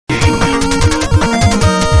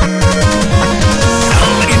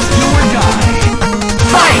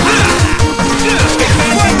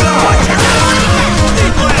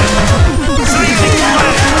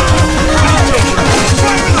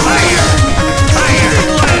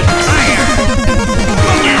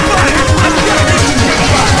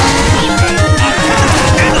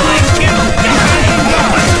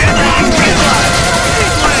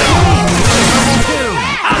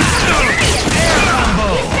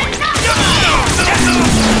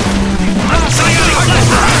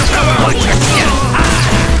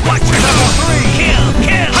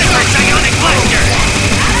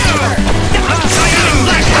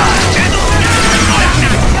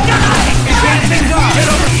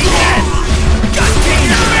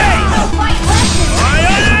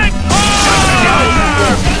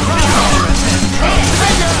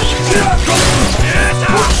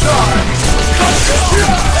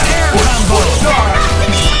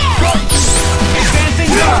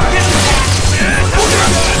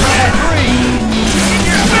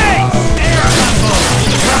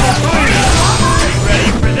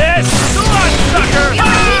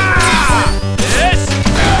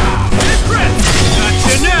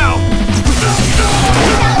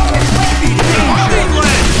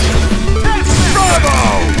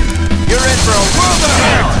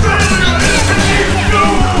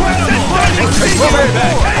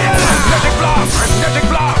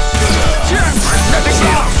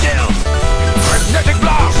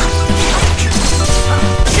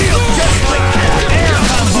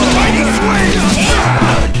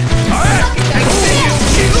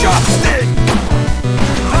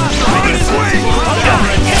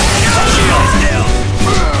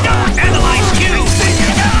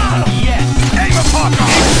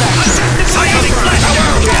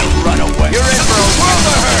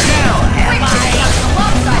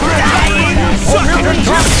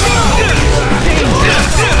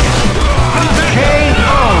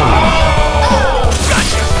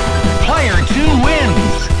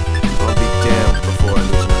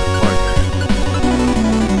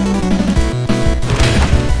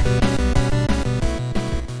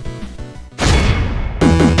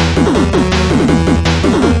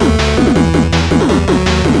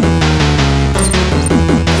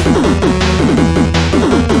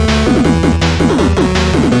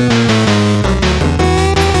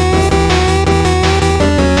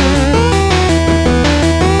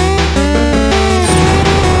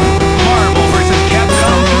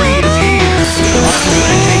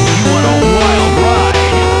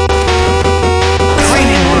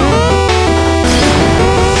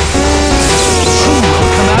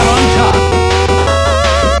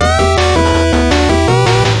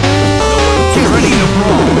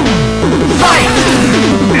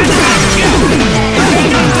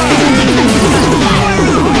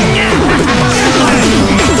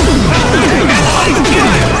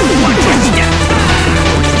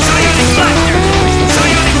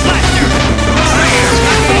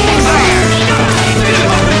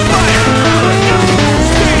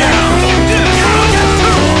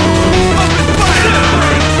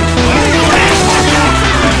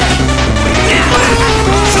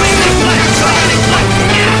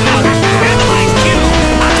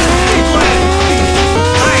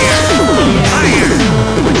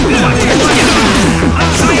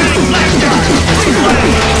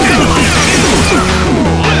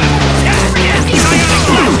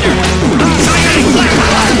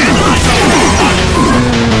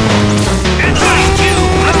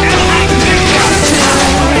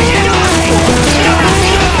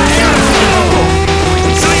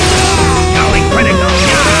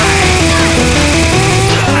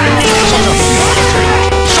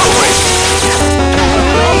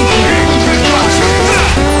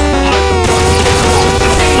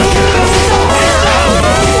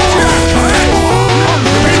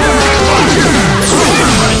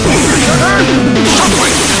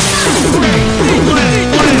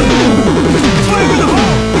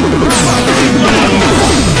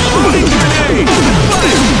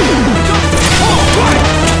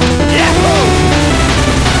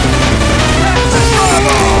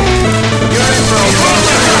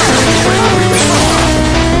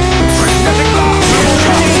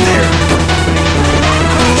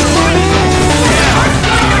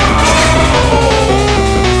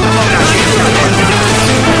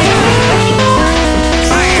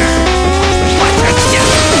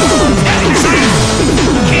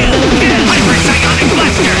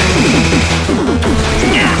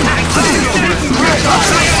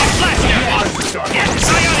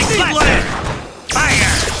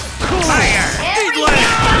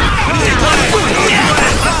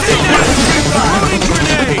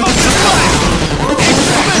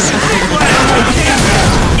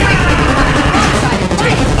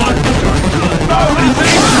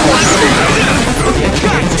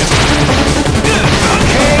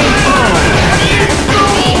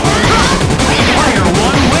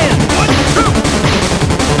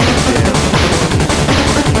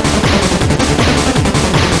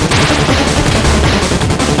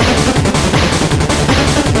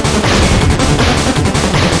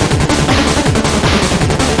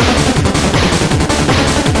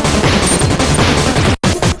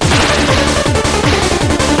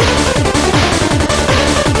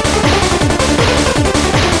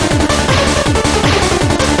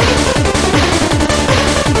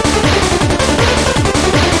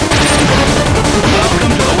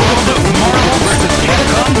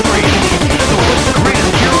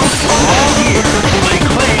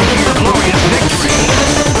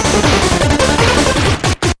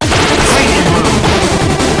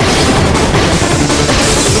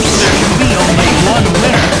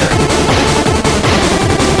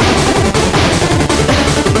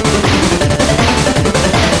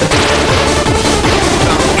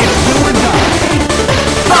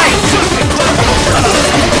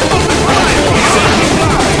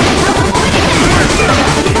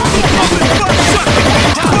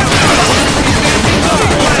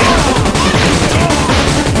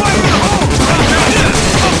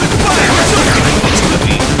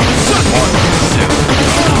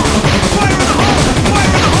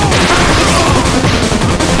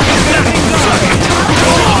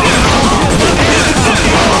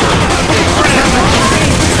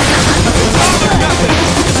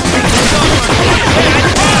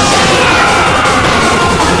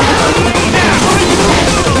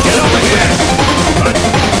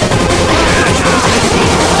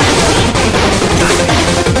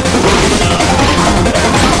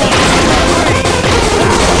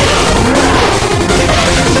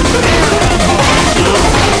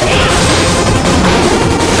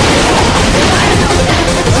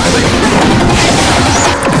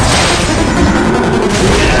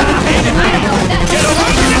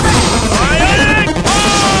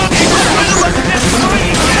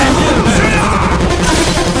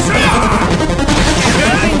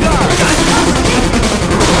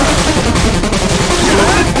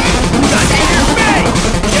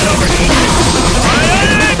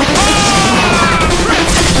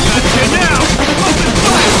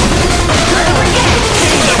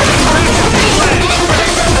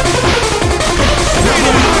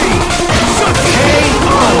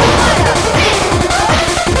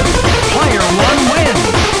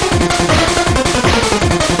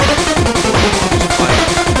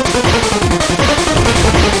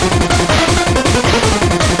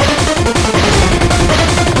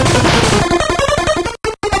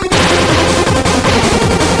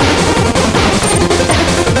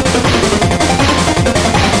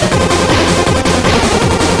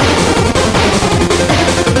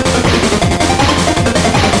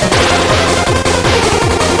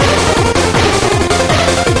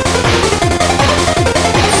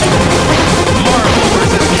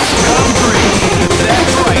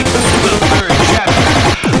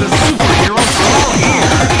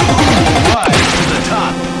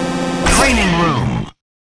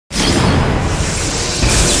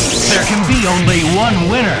be only one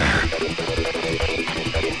winner.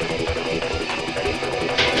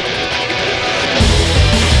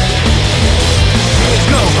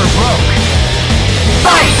 Go for broke.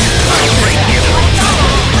 Fight!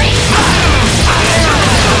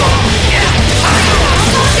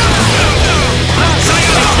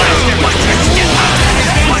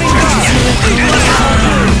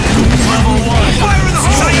 Level 1. Fire in the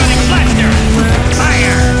hole! Psionic blaster!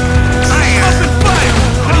 Fire! Fire! Up and fire!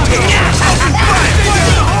 Up and fire! Fire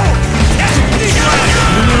in the hole!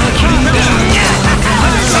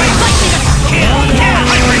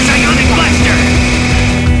 Hyper psionic blaster!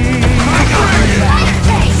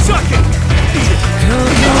 Suck it!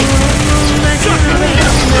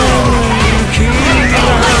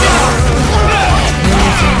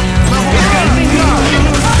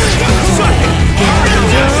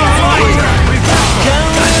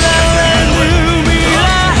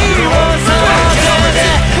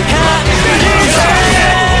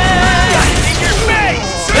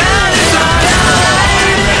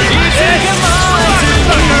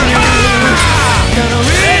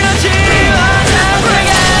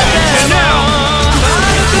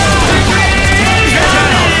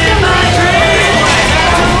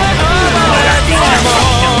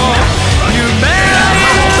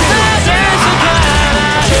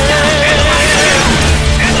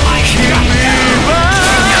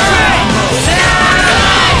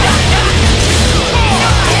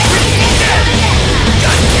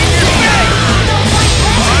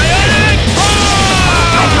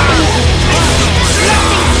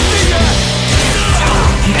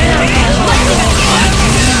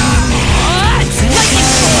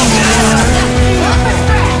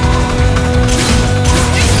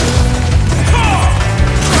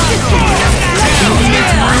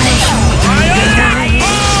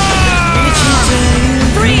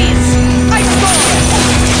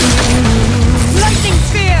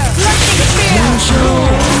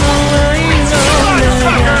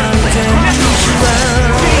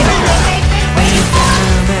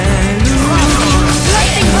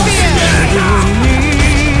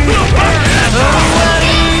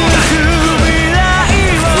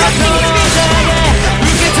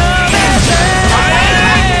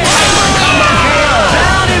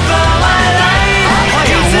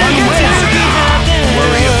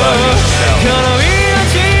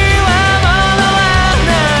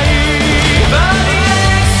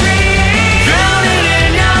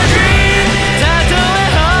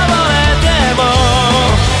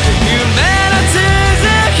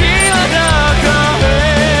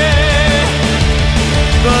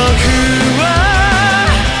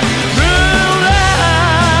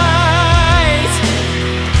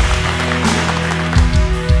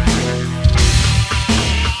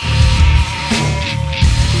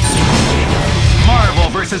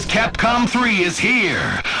 Capcom 3 is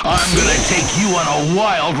here. I'm gonna take you on a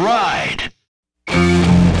wild ride.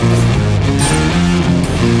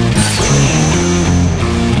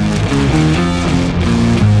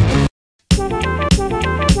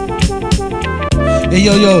 Hey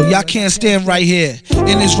yo, y'all can't stand right here.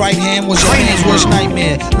 In his right hand was your man's worst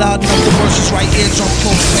nightmare. Loud enough to burst his right ears on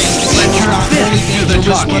close range. It's not only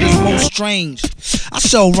dangerous, but it's most strange. I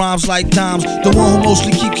sell rhymes like dimes. The one who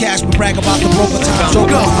mostly keep cash but brag about the broken times. Joke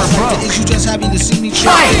on the issue, just happy to see me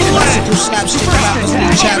try. Classical slapstick rappers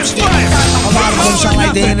need chapstick. A lot of them sound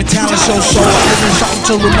like they in a talent show, so I give them something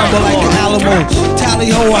to remember like an Alamo. Tally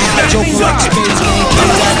ho, a hot joker like space game.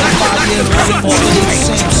 Came back in 5 years, running more than the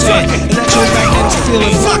same set. Electromagnetic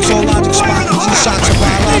feeling rocks, all logic spot, easy shots of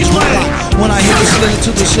biological block. When I hit the slit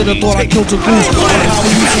into the shit, I thought I killed a goose. But how we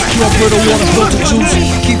use is pure brittle water filter juice.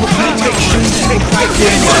 Keep it clean like a stream, keep it right with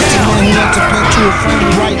him. Just a man who wants to paint to a frame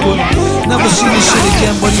and right with him. Never seen this shit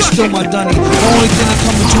again, but he's still my dunny. The only thing that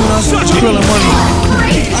come between us is krill and money.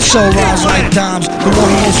 I sell rhymes like dimes. The one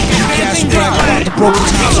who most keep cash and brag about the broken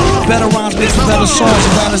times. Better rhymes make for better songs.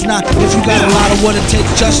 If that is not, if you got a lot of what it takes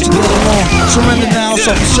just to get along. Surrender now,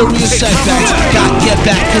 suffer serious setbacks. Got get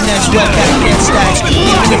back, connects, wet back, get stacks.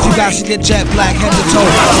 Even if you got to get jet black, head to toe.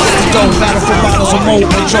 Get the dough, battle for bottles of mold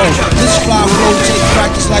and Joe. This fly flow take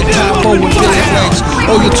practice like Typo with Billy legs.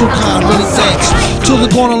 Oh, you're too kind, really thanks. Till the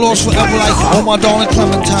corner lost forever like, oh my darling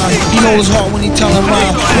Clementine. He hold his heart when he tellin'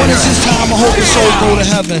 rhyme. When is his time? I hope his soul go to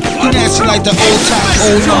heaven. He nasty like the old time,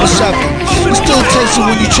 old number 7. It still tastes it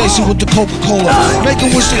when you chase it with the Coca-Cola. Make a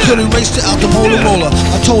wish they could erase it out the Motorola.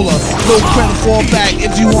 I told her, little credit fall back.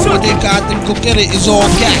 If you want what they got, then go get it. It's all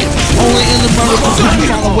gat. Only in America could you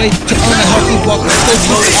find a way to earn a healthy buck. Still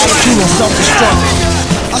keep attitude on self-destruct.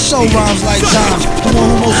 I sell rhymes like dimes. The one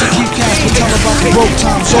who mostly keep cash but tell about the broke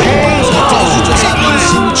times. So rhymes like that. You just happen to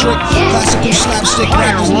see me trick. Classical slapstick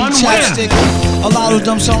rappers need chapstick. A lot of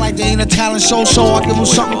them sound like they ain't a talent show, so I give them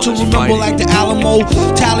something to remember like the Alamo.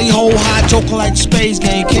 Tally ho, high joker like the Space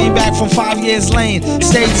Game. Came back from 5 years lane,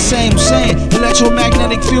 stayed the same,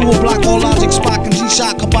 electromagnetic field will block all logic. Spock and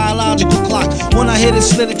G-Shock, a biological clock. When I hit it,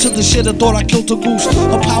 slid it to the shit, I thought I killed a goose.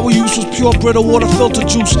 Her power use was pure Brita water filter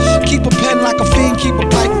juice. Keep a pen like a fiend, keep a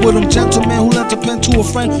pipe with him. Gentleman who lent a pen to a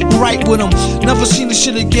friend who write with him. Never seen the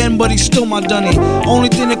shit again, but he's still my dunny. Only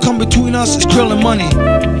thing that come between us is krill and money.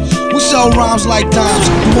 We sell rhymes like dimes.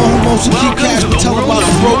 The one who mostly keep cash but tell about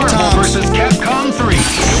the broke times. Versus Capcom 3.